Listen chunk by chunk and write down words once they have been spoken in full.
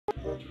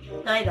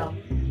Try daw.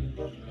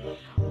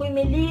 Uy,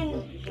 Melin.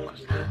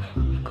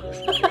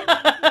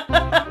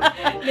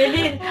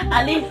 Melin,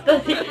 alis to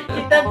si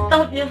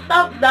stop yung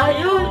stop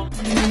dahil.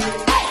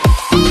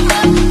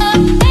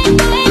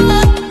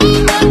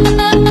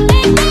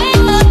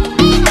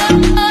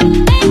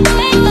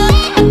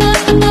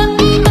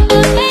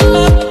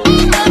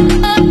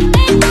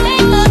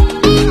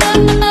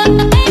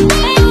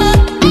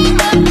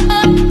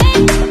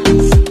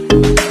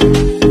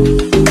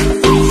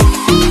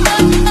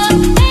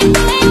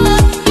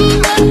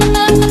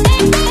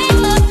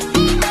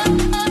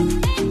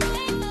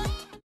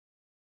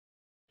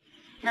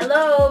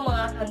 Hello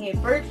mga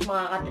ngipirts,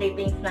 mga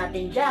ka-trippings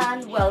natin dyan.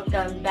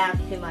 Welcome back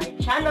to my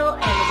channel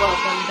and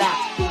welcome back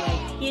to my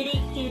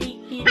kitty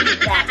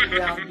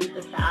background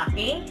dito sa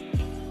aking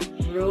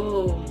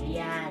room.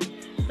 Yan.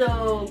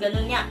 So,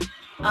 ganun nga.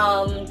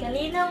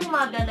 Kaninang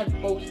umaga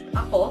nag-post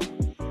ako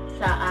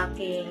sa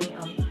aking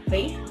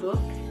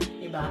Facebook.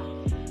 Diba?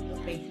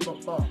 Facebook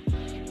ko.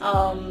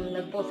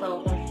 Nag-post ako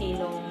kung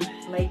sinong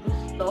may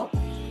gusto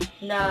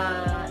na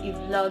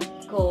i-vlog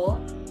ko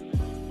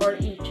or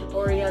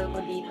i-tutorial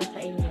ko dito sa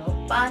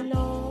inyo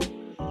paano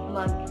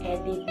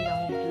mag-edit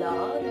ng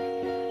vlog,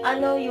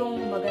 ano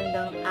yung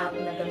magandang app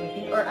na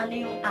gamitin or ano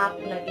yung app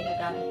na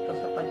ginagamit ko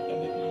sa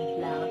pag-edit ng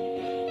vlog.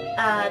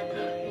 At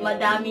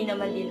madami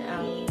naman din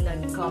ang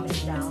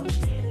nag-comment down.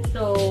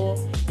 So,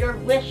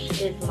 your wish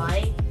is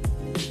my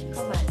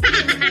command.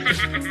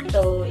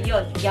 So,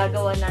 yun,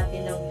 gagawa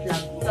natin ng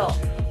vlog to.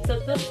 So,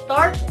 to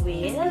start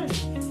with,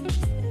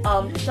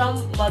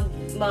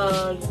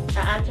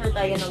 mag-answer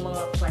tayo ng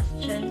mga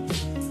questions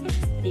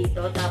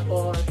dito.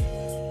 Tapos,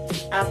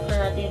 after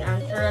natin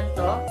answeran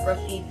to,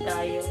 proceed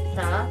tayo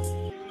sa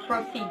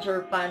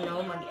procedure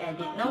paano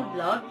mag-edit ng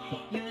vlog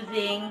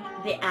using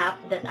the app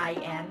that I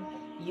am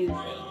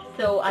using.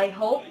 So, I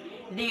hope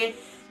this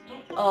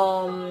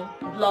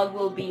vlog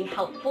will be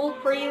helpful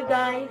for you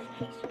guys,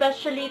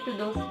 especially to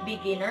those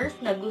beginners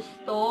na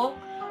gusto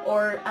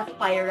or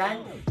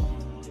aspirants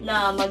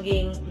na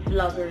maging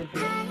vlogger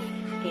din.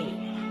 Okay.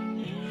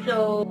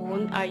 So,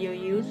 phone are you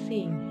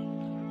using?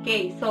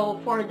 Okay, so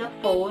for the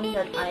phone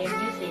that I am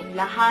using,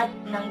 lahat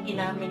ng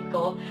ginamit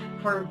ko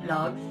for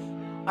vlogs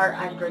are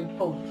Android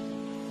phones.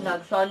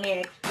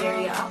 Nag-Sony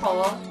Xperia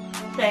ako.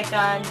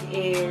 Second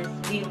is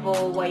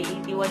Vivo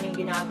Y81 yung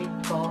ginamit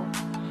ko.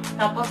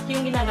 Tapos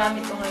yung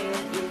ginagamit ko ngayon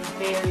is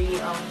very,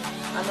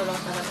 ano lang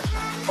talaga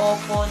siya,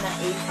 Oppo na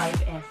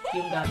A5S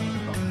yung gamit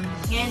ko.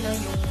 Ngayon,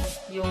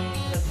 yung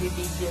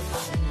nag-video sa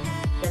akin,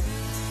 that's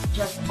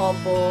just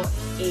Oppo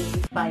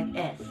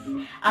A5S.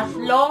 As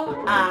long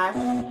as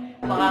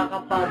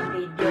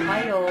makakapag-video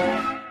kayo,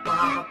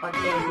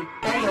 makakapag-edit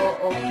kayo,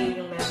 okay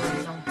yung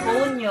memory ng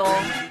phone nyo,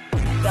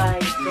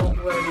 guys, don't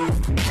worry.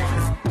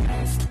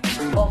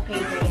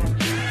 Okay na yan.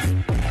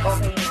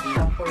 Okay na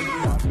siya for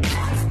vlog.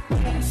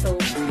 So,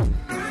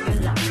 yun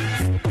lang.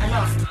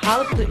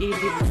 How to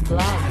edit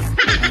vlog?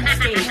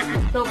 Okay,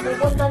 so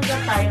pupuntan na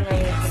tayo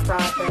ngayon sa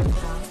process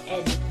ng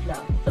edit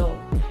vlog. So,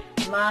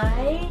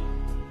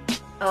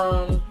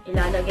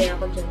 ilalagay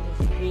ako dyan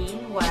sa screen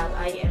while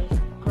I am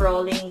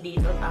scrolling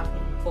dito sa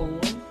aking phone.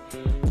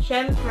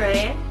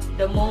 Syempre,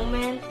 the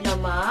moment na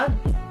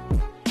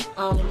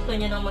gusto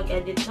nyo nang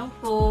mag-edit ng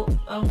vlog,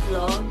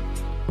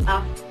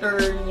 after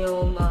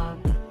nyo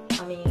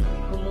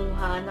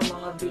kumuha ng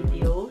mga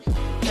videos,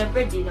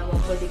 syempre, di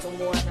naman pwede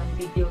kumuha ng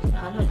videos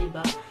na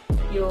diba?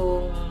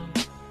 Yung,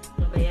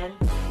 ano ba yan?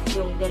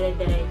 Yung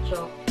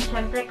dire-diretso.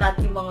 Syempre, cut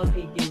yung mga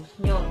videos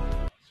nyo.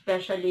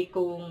 Especially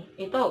kung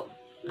ito,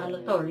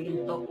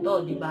 real talk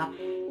to, diba?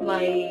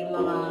 May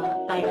mga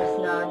times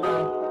na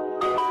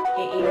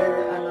i-air,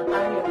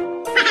 tayo.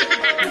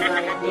 Diba?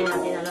 Hindi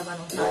natin alam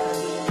anong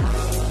sasabihin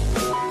natin.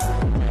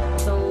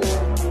 So,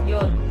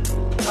 yun.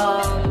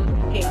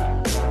 Okay.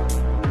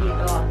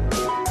 Dito.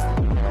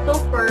 So,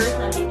 first,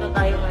 nandito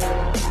tayo ngayon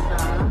sa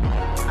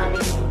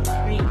ating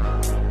screen.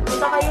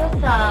 Punta kayo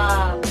sa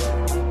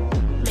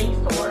Play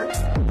Store.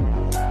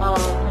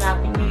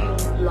 Hanapin nyo yung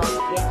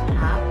Vlogit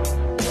app.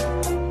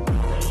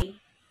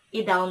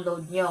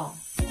 I-download nyo.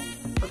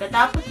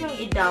 Pagkatapos yung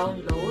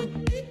i-download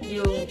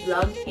yung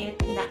Vlogit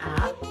na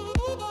app,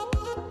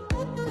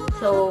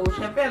 so,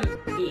 syempre,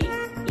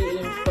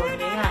 i-install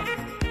nyo yan.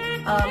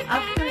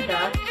 After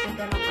that,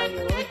 punta na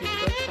kayo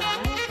dito sa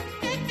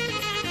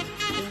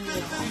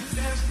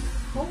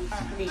home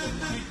screen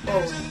ng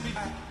phone.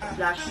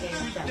 Flash kayo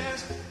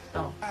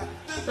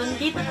so,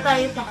 dito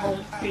tayo sa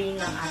home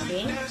screen ng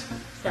ating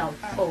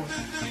cellphone.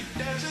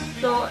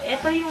 So,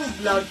 ito yung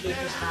Vlogit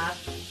na app.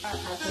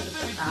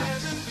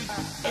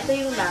 Ito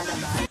yung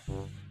lalabas.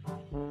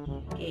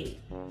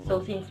 Okay. So,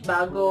 since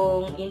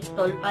bagong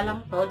install pa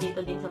lang to,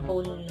 dito din sa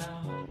phone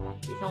ng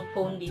isang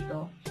phone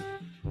dito.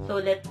 So,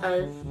 let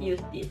us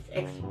use this.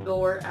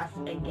 Explore as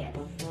a guest.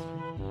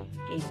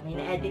 Okay. May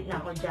na-edit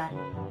na ako dyan.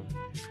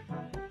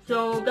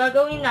 So,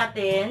 gagawin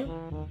natin,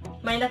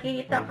 may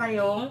nakikita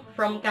kayong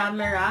from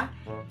camera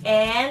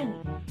and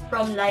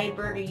from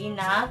library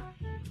na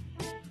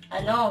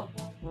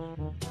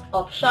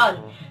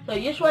option. So,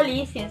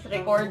 usually, since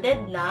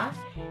recorded na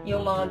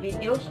yung mga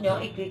videos nyo,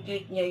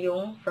 i-click nyo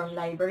yung from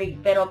library.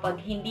 Pero pag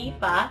hindi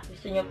pa,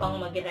 gusto nyo pang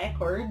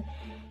mag-record,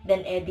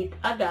 then edit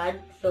agad,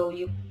 so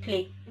you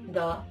click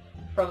the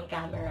from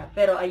camera.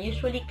 Pero I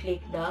usually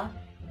click the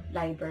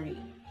library.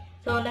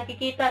 So,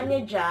 nakikita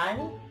nyo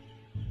dyan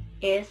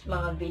is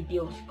mga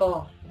videos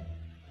ko.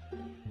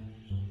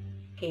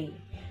 Okay.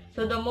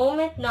 So, the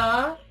moment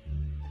na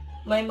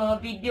may mga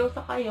videos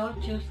sa kayo,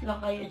 choose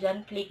lang kayo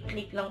dyan,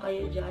 click lang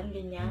kayo dyan,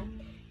 ganyan.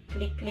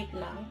 Click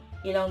lang,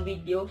 ilang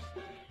videos.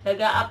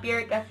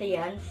 Nag-a-appear kasi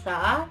yan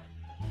sa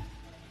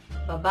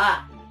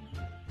baba.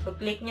 So,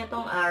 click nyo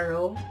tong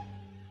arrow.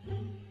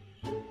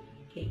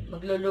 Okay,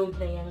 maglo-load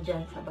na yan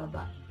dyan sa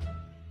baba.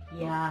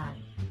 Yan.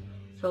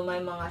 So,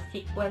 may mga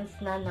sequence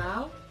na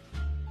ng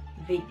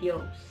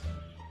videos.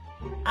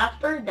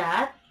 After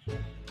that,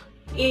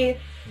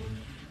 if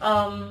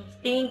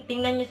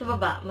tingnan nyo sa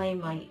baba, may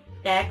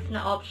text na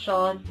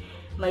option,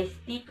 may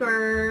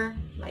sticker,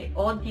 may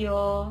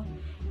audio,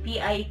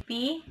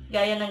 PIP,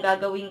 gaya ng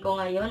gagawin ko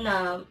ngayon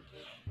na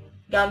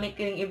gamit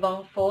ko yung ibang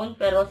phone,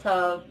 pero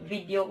sa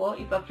video ko,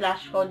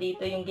 ipa-flash ko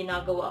dito yung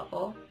ginagawa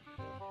ko.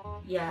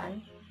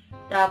 Yan.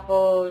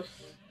 Tapos,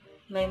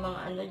 may mga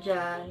ano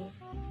dyan,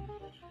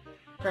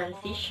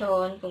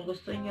 transition, kung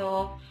gusto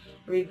nyo,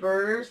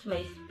 reverse,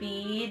 may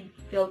speed,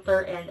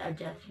 filter, and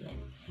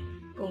adjustment.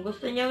 Kung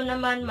gusto nyo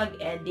naman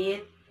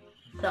mag-edit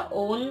sa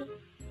own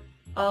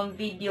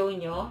video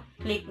nyo,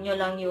 click nyo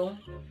lang yung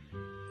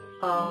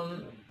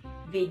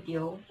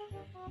video.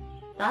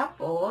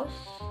 Tapos,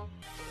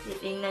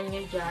 titingnan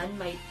nyo dyan,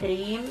 may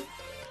trim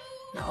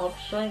na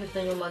option. Gusto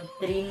nyo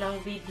mag-trim ng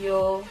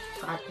video,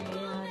 cut nyo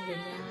yan,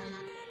 ganyan.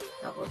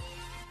 Tapos,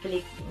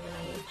 click nyo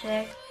lang yung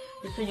check.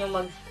 Gusto nyo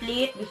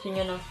mag-split, gusto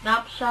nyo ng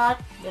snapshot,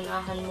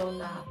 ganahan mo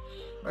na,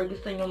 or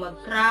gusto nyo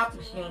mag-crop,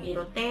 gusto nyo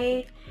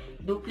i-rotate,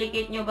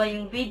 duplicate nyo ba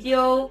yung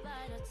video,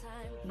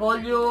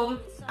 volume,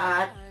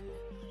 at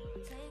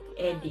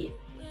edit.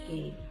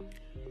 Okay.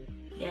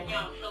 Yan.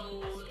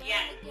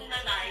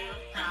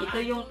 Ito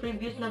yung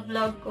previous na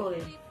vlog ko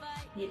eh.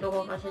 Dito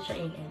ko kasi siya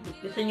in-edit.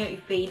 Gusto nyo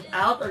i-fade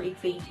out or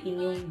i-fade in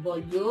yung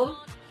volume.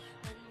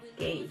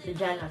 Okay. So,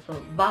 dyan na. So,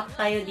 back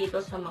tayo dito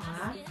sa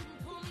mga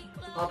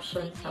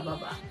options sa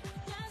baba.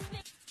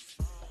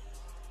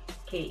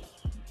 Okay.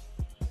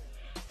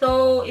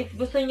 So, if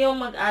gusto nyo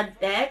mag-add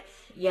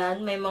text,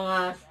 yan, may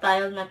mga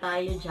style na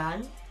tayo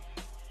dyan.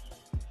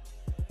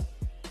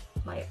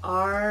 May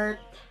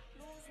art.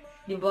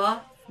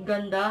 Diba?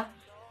 Ganda.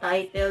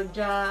 Title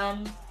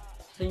dyan.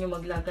 Gusto nyo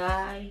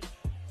maglagay.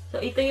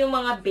 So, ito yung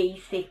mga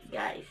basic,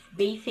 guys.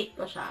 Basic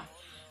to siya.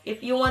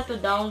 If you want to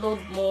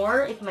download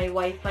more, if may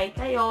wifi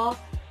kayo,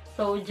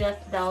 so just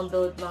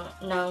download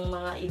ng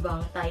mga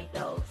ibang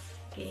titles.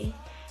 Okay?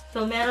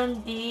 So,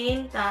 meron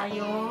din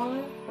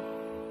tayong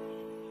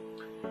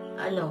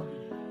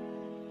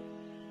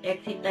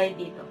exit tayo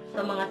dito.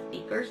 Sa mga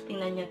stickers,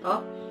 tingnan nyo to.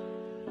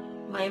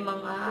 May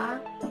mga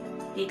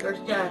stickers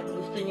dyan.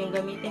 Gusto nyo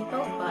gamitin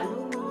to?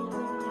 Follow.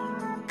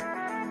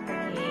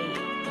 Okay.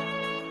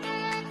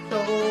 So,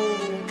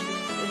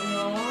 gusto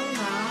nyo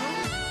na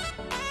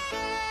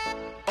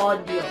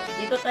audio.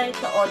 Dito tayo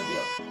sa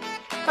audio.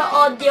 Sa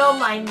audio,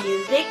 may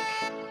music.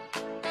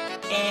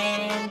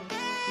 And,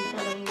 isa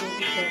lang yung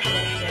music.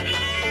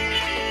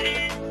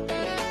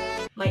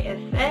 May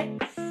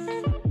effects.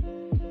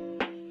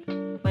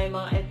 May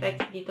mga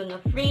effects dito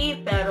na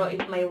free. Pero, if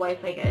may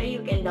wifi kayo,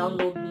 you can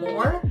download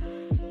more.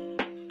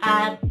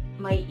 At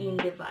may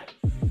in-device.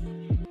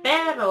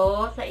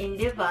 Pero, sa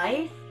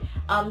in-device,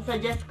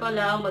 suggest ko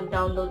lang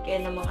mag-download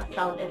kayo ng mga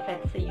sound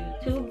effects sa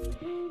YouTube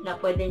na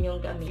pwede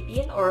nyong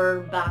gamitin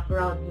or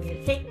background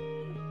music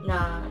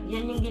na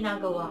yan yung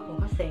ginagawa ko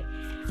kasi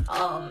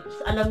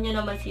alam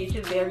nyo naman si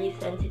YouTube very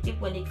sensitive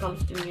when it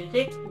comes to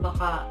music.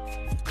 Baka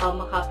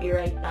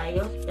ma-copyright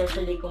tayo,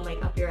 especially kung may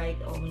copyright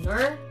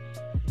owner.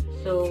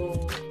 So,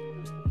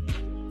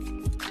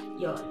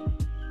 yun.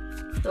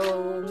 So,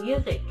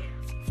 music.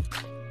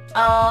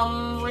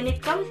 When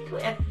it comes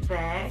to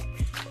effects,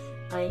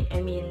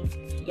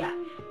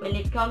 when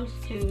it comes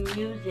to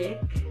music,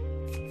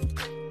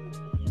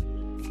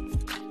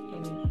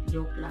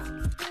 joke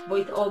lang.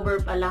 Voice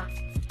over pala.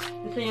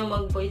 Gusto nyo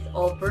mag-voice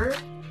over,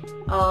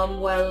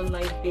 while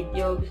my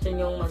video, gusto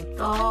nyo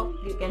mag-talk,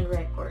 you can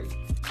record.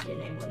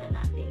 Dinay muna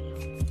natin.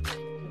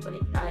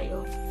 Balik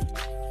tayo.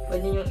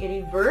 Pwede nyo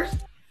i-reverse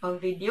ang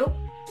video.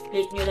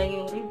 Click nyo lang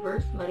yung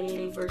reverse,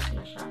 mari-reverse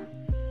na siya.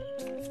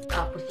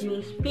 Tapos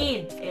yung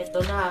speed, eto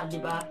na, di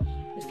ba?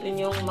 Gusto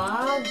nyo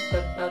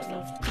mag-dagdag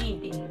ng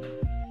speed.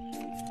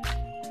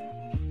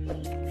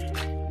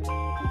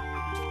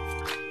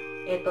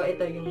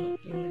 Ito yung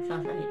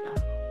nagsasalita.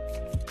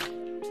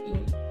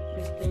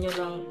 Gusto nyo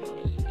lang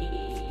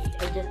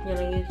i-adjust nyo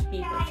lang yung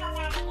speed.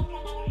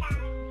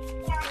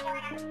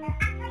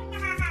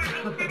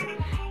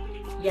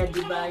 Yan,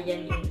 diba?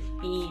 Yan yung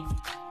speed.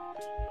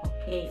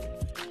 Okay.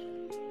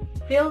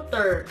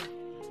 Filter.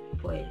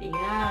 Pwede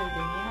yan.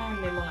 Ganyan.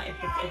 May mga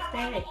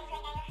effects.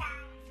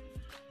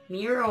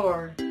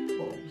 Mirror.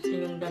 O, gusto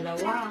nyong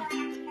dalawa.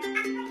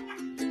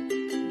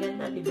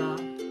 diba?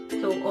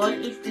 So, all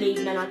is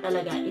laid na lang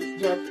talaga. It's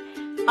just,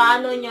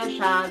 paano nyo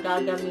siya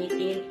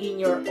gagamitin in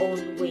your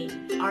own way.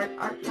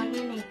 Art lang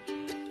yan eh.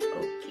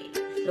 Okay.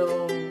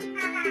 So,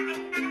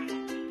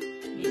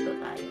 dito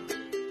tayo.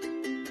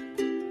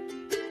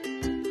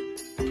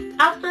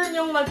 After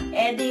nyong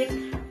mag-edit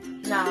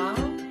ng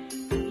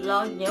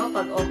vlog nyo,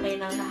 pag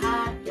okay ng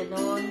lahat,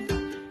 ganun,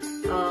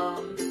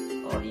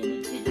 all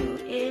you need to do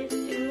is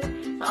to,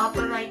 sa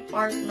upper right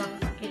part ng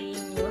screen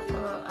nyo,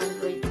 sa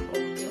Android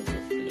phone nyo,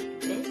 just click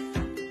this.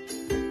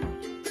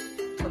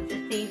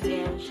 Magsasave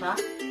yan siya.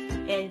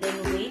 And then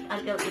wait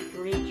until it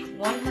reach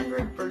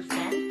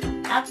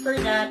 100%. After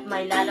that,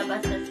 may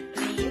lalabas sa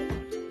screen.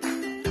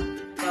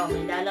 So,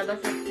 may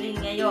lalabas sa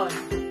screen ngayon.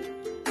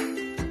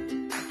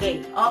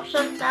 Okay,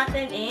 options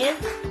natin is,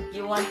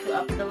 you want to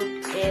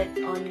upload it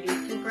on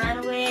YouTube right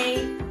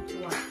away, you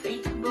want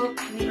Facebook,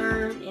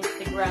 Twitter,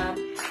 Instagram,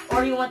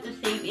 or you want to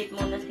save it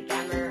muna sa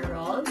camera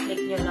roll.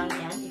 Click nyo lang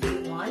yan if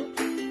you want.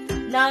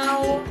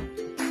 Now,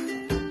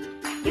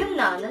 yun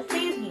na,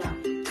 na-save na.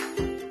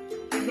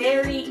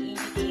 Very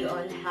easy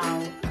on how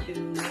to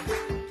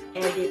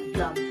edit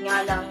vlogs. Nga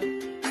lang,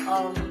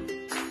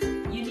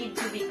 you need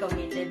to be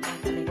committed lang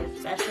talaga,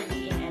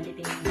 especially in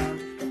editing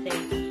vlogs, kasi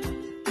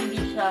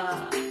hindi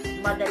siya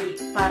madali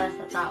para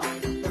sa taong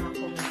gusto ng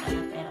kumita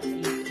ng pera sa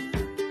YouTube.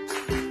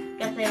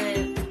 Kasi,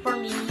 for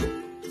me,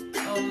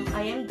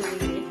 I am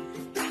doing this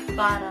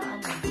para,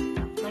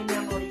 may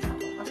memories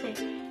ako. Kasi,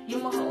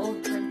 yung mga old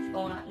friends ko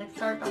nga,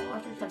 nag-start ako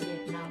kasi sa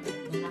Vietnam.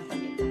 Nasa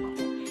Vietnam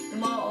ako.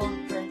 Yung mga old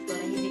friends ko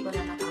na hindi ko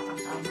na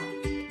nakakasama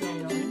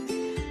ngayon.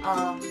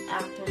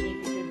 Actually,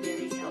 this is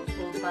very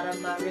helpful para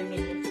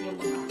ma-reminisce yung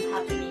mga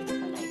happenings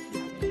sa life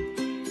natin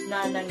na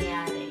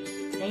nangyari,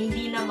 na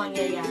hindi na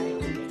mangyayari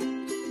ulit.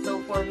 So,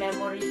 for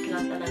memories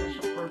lang talaga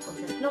siya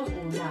purposes nung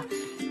una.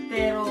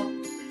 Pero,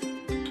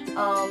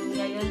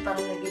 ngayon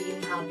parang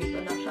nagiging habit ko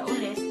na siya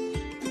ulit.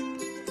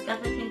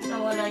 Kasi since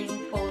nawala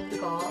yung phone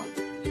ko,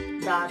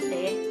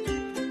 dati,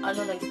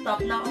 nag-stop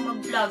na ako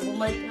mag-vlog.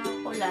 Bumalik na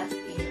ako last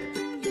year.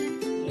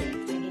 Yes,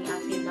 naging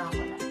active na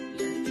ako last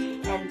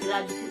year. And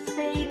glad to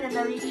say na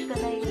na-reach ko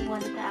na yung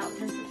 1,000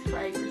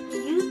 subscribers sa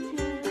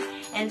YouTube.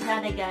 And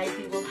sana guys,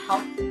 it will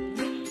help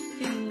me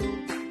to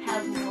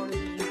have more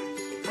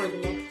views for the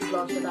next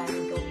vlog that I'm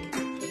going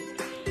to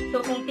take. So,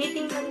 kung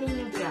titingnan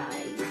ninyo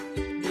guys,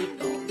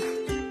 dito,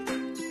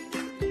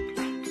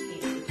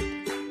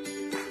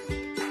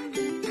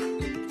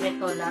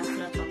 ito, last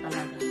na to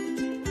talaga.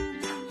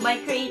 May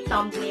create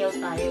thumbnail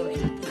tayo eh.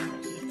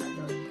 Makikita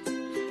doon.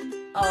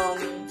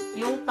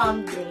 Yung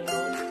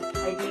thumbnail,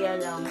 idea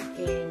lang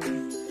is,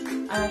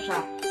 siya,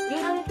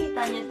 yung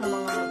nakikita niya sa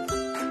mga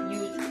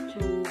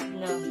YouTube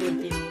na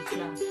videos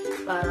na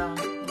parang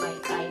may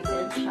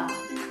title siya.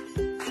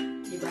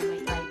 Diba?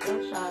 May title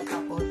siya,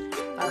 tapos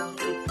parang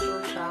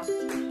picture siya.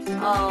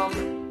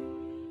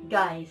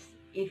 Guys,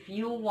 if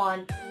you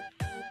want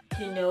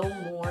to know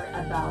more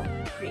about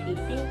creating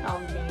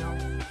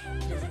thumbnails,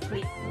 just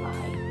click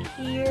like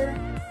here,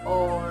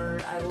 or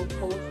I will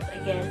post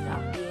again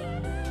something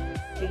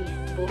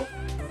Facebook.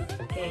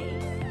 Okay,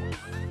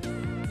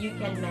 you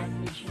can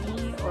message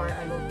me, or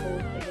I will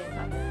post again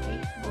something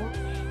Facebook,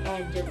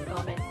 and just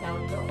comment down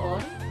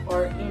below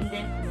or in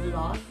this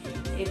vlog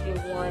if you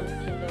want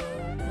to know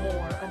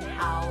more on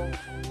how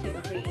to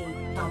create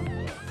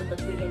thumbnails, so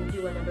that we can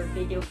do another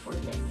video for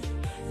this.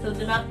 So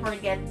do not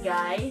forget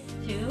guys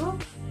to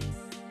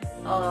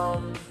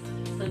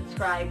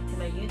subscribe to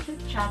my YouTube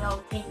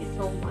channel. Thank you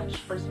so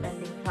much for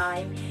spending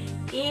time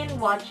in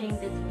watching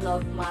this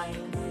vlog mine.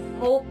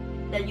 Hope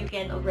that you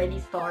can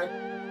already start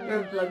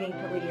your vlogging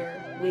career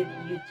with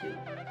YouTube.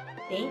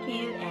 Thank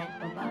you and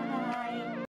bye-bye.